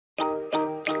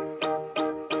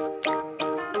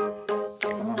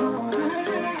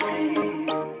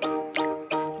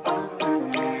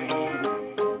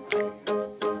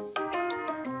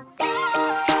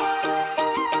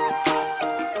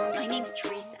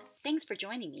Thanks for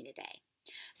joining me today.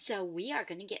 So we are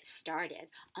going to get started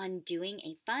on doing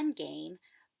a fun game,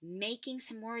 making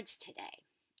some words today.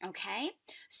 Okay?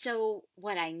 So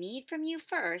what I need from you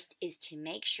first is to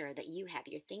make sure that you have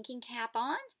your thinking cap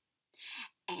on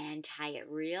and tie it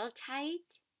real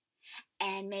tight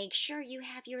and make sure you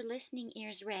have your listening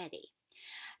ears ready.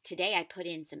 Today I put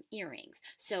in some earrings.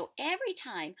 So every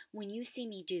time when you see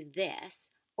me do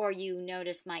this or you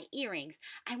notice my earrings,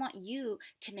 I want you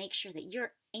to make sure that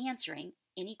you're answering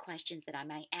any questions that I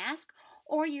might ask,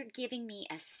 or you're giving me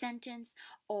a sentence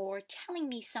or telling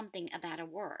me something about a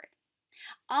word.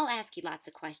 I'll ask you lots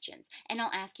of questions and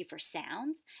I'll ask you for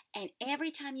sounds, and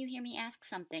every time you hear me ask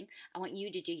something, I want you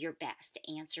to do your best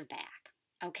to answer back.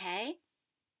 Okay?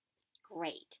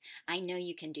 Great. I know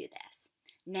you can do this.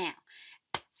 Now,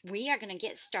 we are going to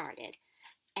get started,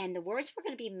 and the words we're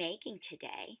going to be making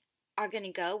today are going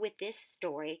to go with this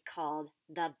story called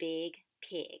The Big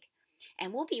Pig.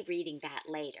 And we'll be reading that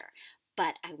later.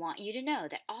 But I want you to know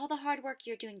that all the hard work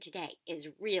you're doing today is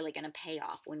really going to pay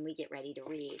off when we get ready to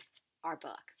read our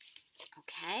book.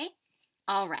 Okay?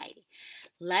 Alrighty.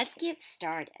 Let's get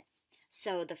started.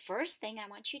 So the first thing I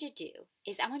want you to do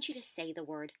is I want you to say the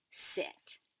word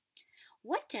sit.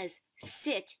 What does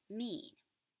sit mean?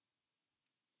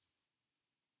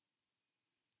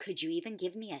 Could you even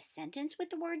give me a sentence with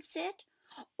the word sit?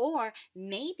 Or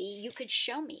maybe you could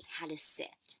show me how to sit.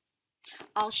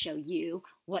 I'll show you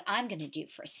what I'm going to do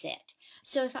for sit.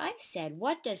 So if I said,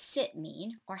 what does sit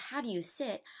mean, or how do you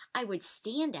sit, I would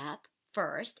stand up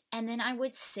first, and then I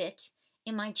would sit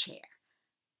in my chair.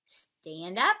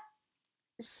 Stand up,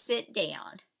 sit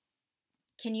down.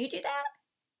 Can you do that?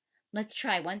 Let's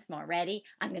try once more. Ready?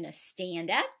 I'm going to stand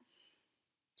up,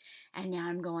 and now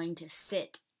I'm going to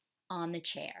sit on the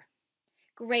chair.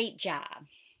 Great job.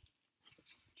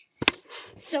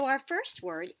 So our first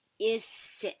word is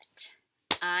sit.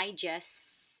 I just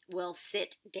will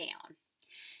sit down.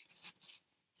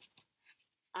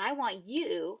 I want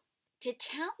you to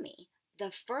tell me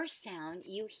the first sound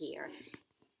you hear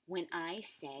when I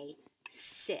say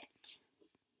sit.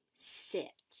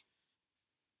 Sit.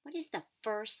 What is the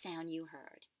first sound you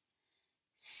heard?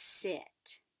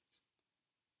 Sit.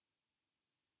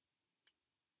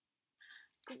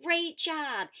 Great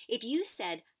job. If you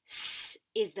said S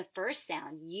is the first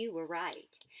sound, you were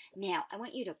right. Now, I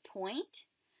want you to point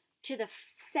to the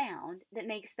sound that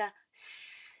makes the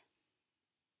S.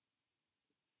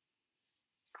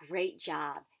 Great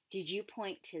job. Did you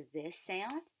point to this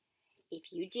sound?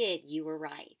 If you did, you were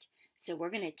right. So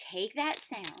we're going to take that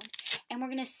sound and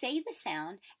we're going to say the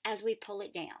sound as we pull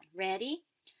it down. Ready?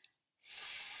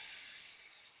 S.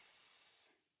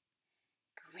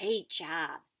 Great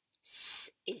job. S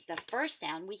is the first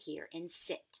sound we hear in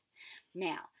sit.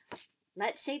 Now,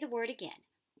 let's say the word again.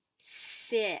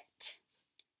 Sit.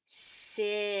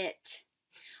 Sit.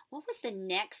 What was the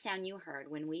next sound you heard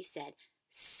when we said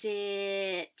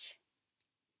sit?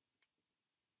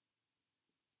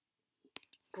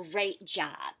 Great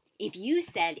job. If you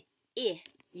said I,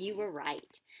 you were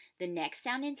right. The next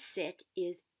sound in sit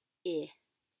is I.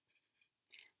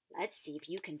 Let's see if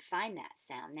you can find that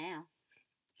sound now.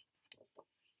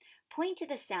 Point to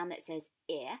the sound that says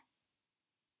I.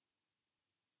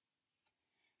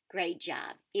 Great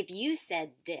job. If you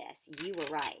said this, you were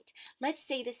right. Let's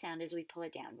say the sound as we pull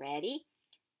it down. Ready?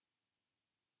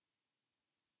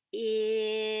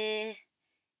 I.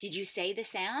 Did you say the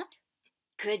sound?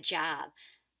 Good job.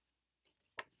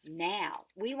 Now,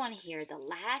 we want to hear the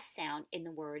last sound in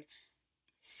the word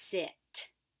sit.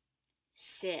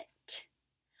 Sit.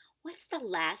 What's the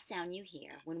last sound you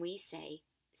hear when we say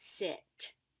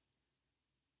sit?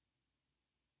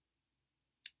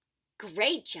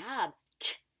 Great job.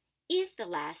 T is the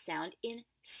last sound in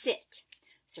sit.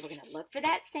 So we're going to look for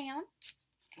that sound,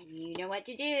 and you know what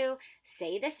to do.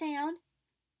 Say the sound.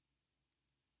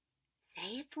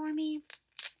 Say it for me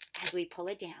as we pull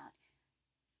it down.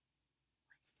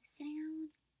 What's the sound?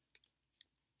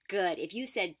 Good. If you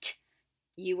said T,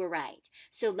 you were right.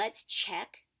 So let's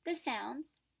check the sounds,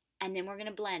 and then we're going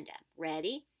to blend them.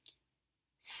 Ready?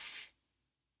 S,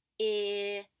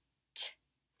 I, T.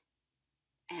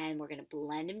 And we're going to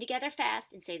blend them together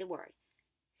fast and say the word.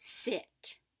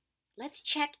 Sit. Let's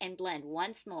check and blend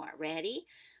once more. Ready?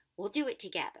 We'll do it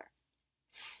together.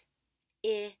 S,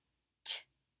 I, T.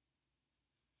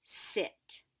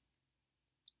 Sit.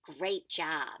 Great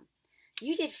job.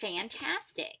 You did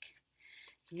fantastic.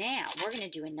 Now, we're going to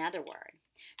do another word.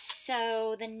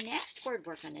 So, the next word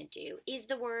we're going to do is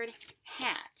the word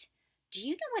hat. Do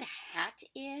you know what a hat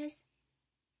is?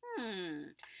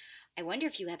 I wonder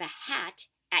if you have a hat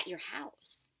at your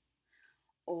house.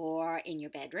 or in your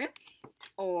bedroom,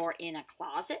 or in a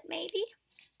closet maybe.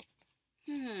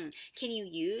 Can you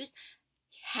use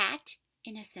hat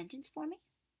in a sentence for me?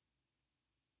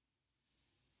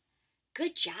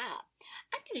 Good job.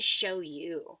 I'm going to show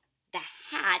you the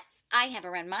hats I have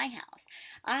around my house.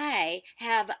 I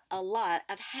have a lot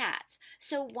of hats.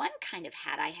 So one kind of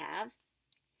hat I have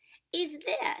is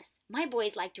this. My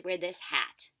boys like to wear this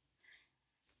hat.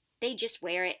 They just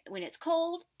wear it when it's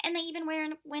cold, and they even wear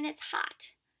it when it's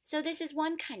hot. So this is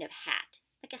one kind of hat,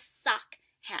 like a sock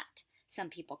hat, some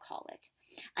people call it.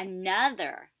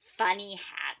 Another funny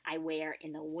hat I wear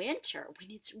in the winter when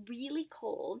it's really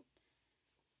cold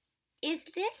is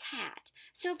this hat.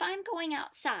 So if I'm going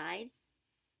outside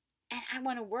and I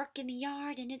want to work in the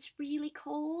yard and it's really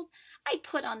cold, I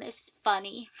put on this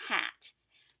funny hat.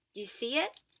 Do you see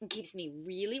it? It keeps me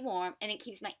really warm and it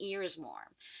keeps my ears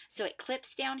warm. So it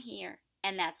clips down here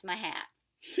and that's my hat.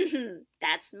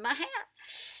 That's my hat.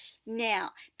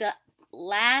 Now, the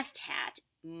last hat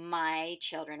my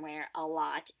children wear a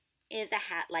lot is a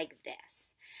hat like this.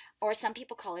 Or some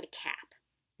people call it a cap.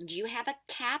 Do you have a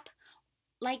cap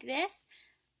like this?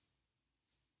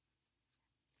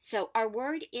 So our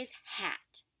word is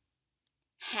hat.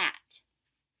 Hat.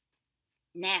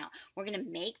 Now, we're going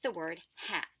to make the word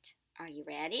hat. Are you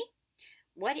ready?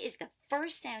 What is the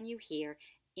first sound you hear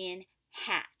in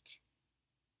hat?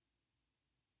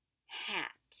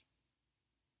 Hat.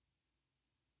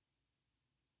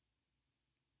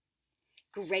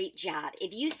 Great job.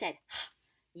 If you said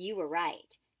you were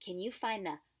right. Can you find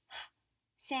the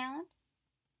sound?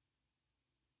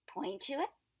 Point to it.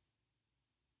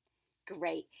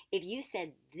 Great. If you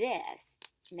said this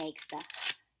makes the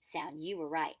sound, you were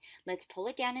right. Let's pull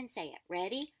it down and say it.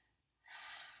 Ready?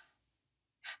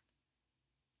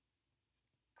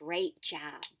 Great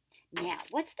job. Now,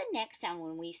 what's the next sound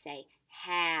when we say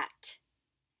hat?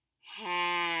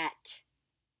 Hat.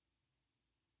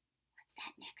 What's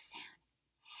that next sound?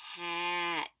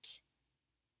 Hat.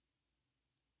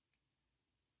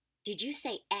 Did you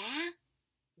say ah?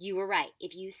 You were right.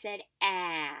 If you said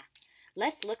ah,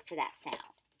 let's look for that sound.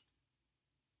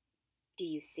 Do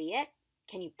you see it?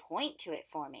 Can you point to it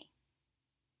for me?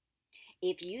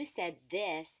 If you said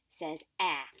this says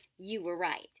ah, you were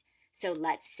right. So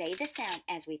let's say the sound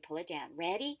as we pull it down.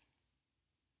 Ready?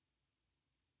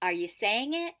 Are you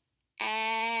saying it?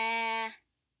 Ah.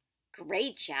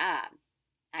 Great job.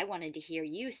 I wanted to hear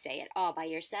you say it all by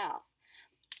yourself.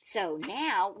 So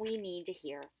now we need to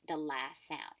hear the last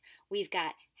sound. We've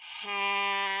got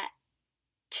hat.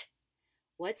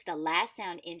 What's the last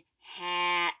sound in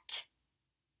hat?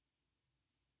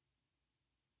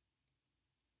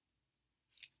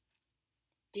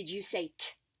 Did you say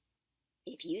t?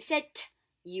 If you said t,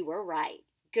 you were right.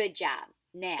 Good job.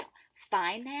 Now,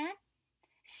 find that,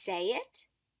 say it,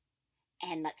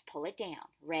 and let's pull it down.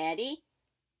 Ready?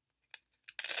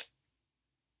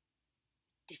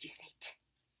 Did you say t?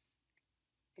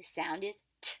 The sound is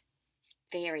t.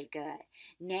 Very good.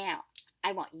 Now,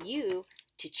 I want you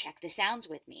to check the sounds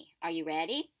with me. Are you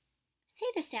ready? Say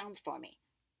the sounds for me.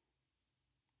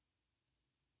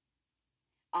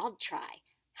 I'll try.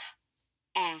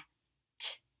 At.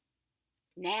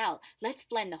 Now, let's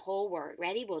blend the whole word.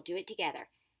 Ready? We'll do it together.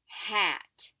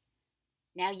 Hat.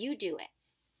 Now you do it.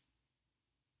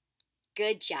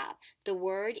 Good job. The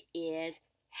word is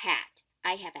hat.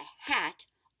 I have a hat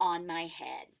on my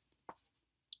head.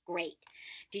 Great.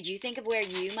 Did you think of where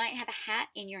you might have a hat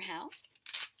in your house?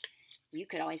 You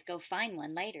could always go find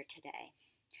one later today.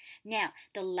 Now,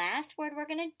 the last word we're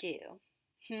going to do,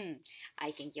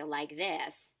 I think you'll like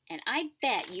this, and I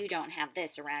bet you don't have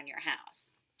this around your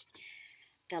house.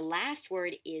 The last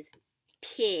word is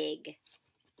pig.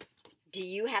 Do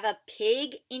you have a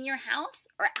pig in your house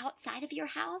or outside of your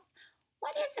house?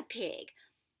 What is a pig?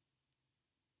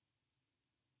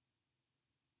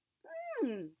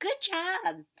 Good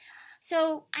job.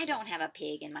 So I don't have a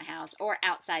pig in my house or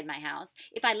outside my house.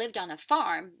 If I lived on a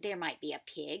farm, there might be a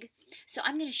pig. So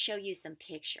I'm going to show you some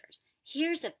pictures.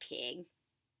 Here's a pig.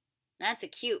 That's a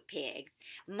cute pig.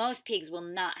 Most pigs will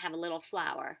not have a little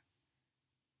flower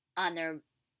on their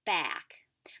back.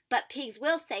 But pigs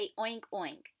will say oink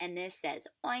oink, and this says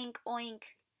oink oink,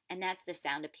 and that's the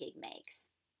sound a pig makes.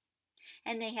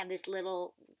 And they have this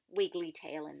little wiggly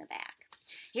tail in the back.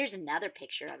 Here's another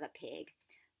picture of a pig.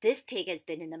 This pig has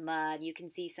been in the mud. You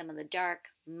can see some of the dark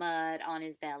mud on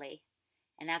his belly.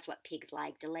 And that's what pigs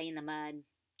like, to lay in the mud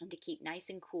and to keep nice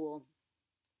and cool.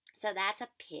 So that's a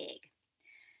pig.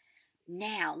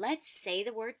 Now, let's say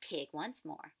the word pig once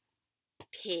more.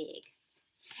 Pig.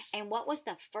 And what was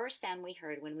the first sound we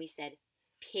heard when we said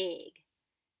pig?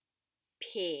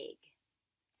 Pig.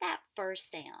 That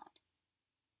first sound.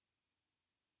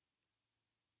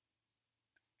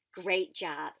 Great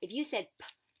job. If you said P,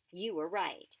 you were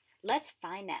right. Let's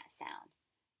find that sound.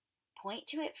 Point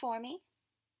to it for me.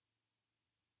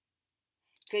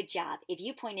 Good job. If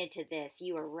you pointed to this,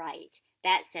 you were right.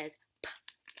 That says P.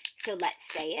 So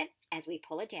let's say it as we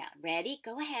pull it down. Ready?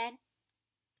 Go ahead.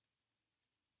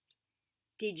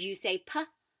 Did you say P?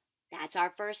 That's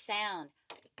our first sound.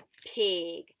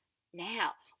 Pig.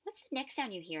 Now, what's the next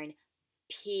sound you hear in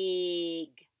pig?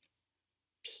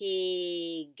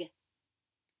 Pig. It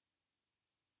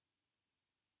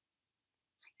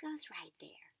goes right there.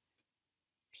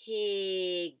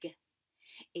 Pig.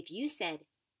 If you said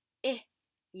eh,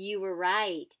 you were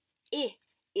right. Eh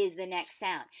is the next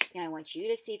sound. Now I want you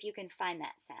to see if you can find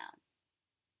that sound.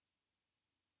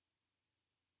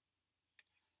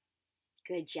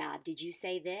 Good job. Did you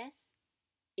say this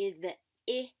is the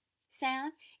eh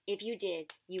sound? If you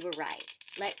did, you were right.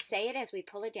 Let's say it as we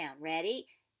pull it down. Ready?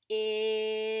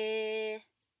 Eh.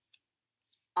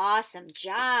 Awesome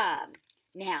job.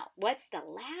 Now, what's the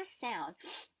last sound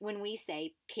when we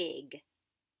say pig?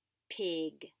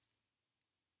 Pig.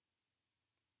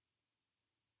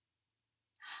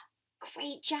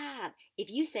 Great job. If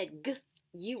you said g,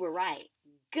 you were right.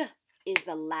 G is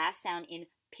the last sound in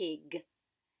pig.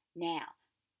 Now,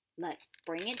 let's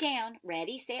bring it down.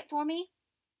 Ready? Say it for me.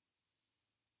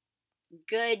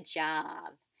 Good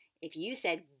job. If you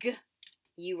said g,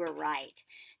 you were right.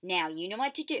 Now, you know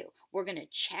what to do. We're going to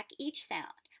check each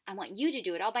sound. I want you to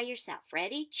do it all by yourself.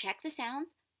 Ready? Check the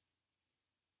sounds.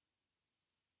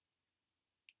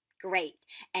 Great.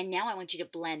 And now I want you to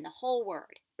blend the whole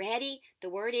word. Ready? The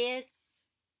word is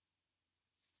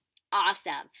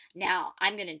awesome. Now,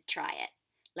 I'm going to try it.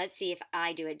 Let's see if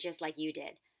I do it just like you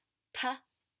did.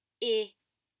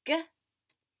 P-I-G,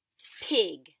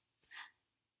 pig.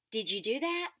 Did you do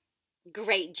that?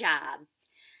 Great job.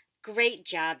 Great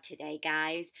job today,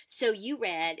 guys. So you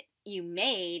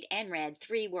made and read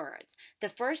 3 words. The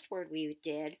first word we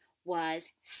did was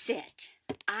sit.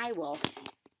 I will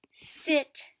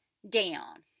sit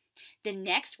down. The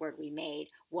next word we made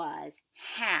was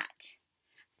hat.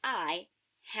 I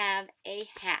have a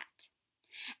hat.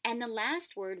 And the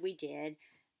last word we did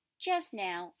just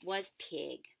now was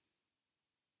pig.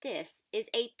 This is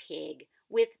a pig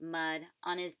with mud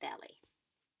on his belly.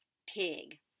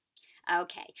 Pig.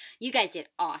 Okay, you guys did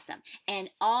awesome. And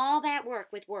all that work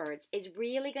with words is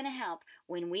really going to help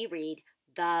when we read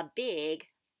The Big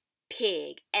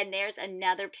Pig. And there's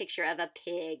another picture of a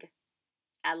pig.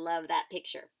 I love that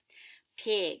picture.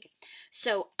 Pig.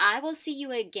 So I will see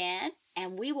you again,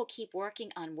 and we will keep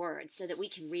working on words so that we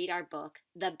can read our book,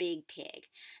 The Big Pig.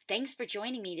 Thanks for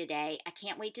joining me today. I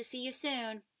can't wait to see you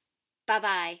soon.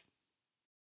 Bye-bye.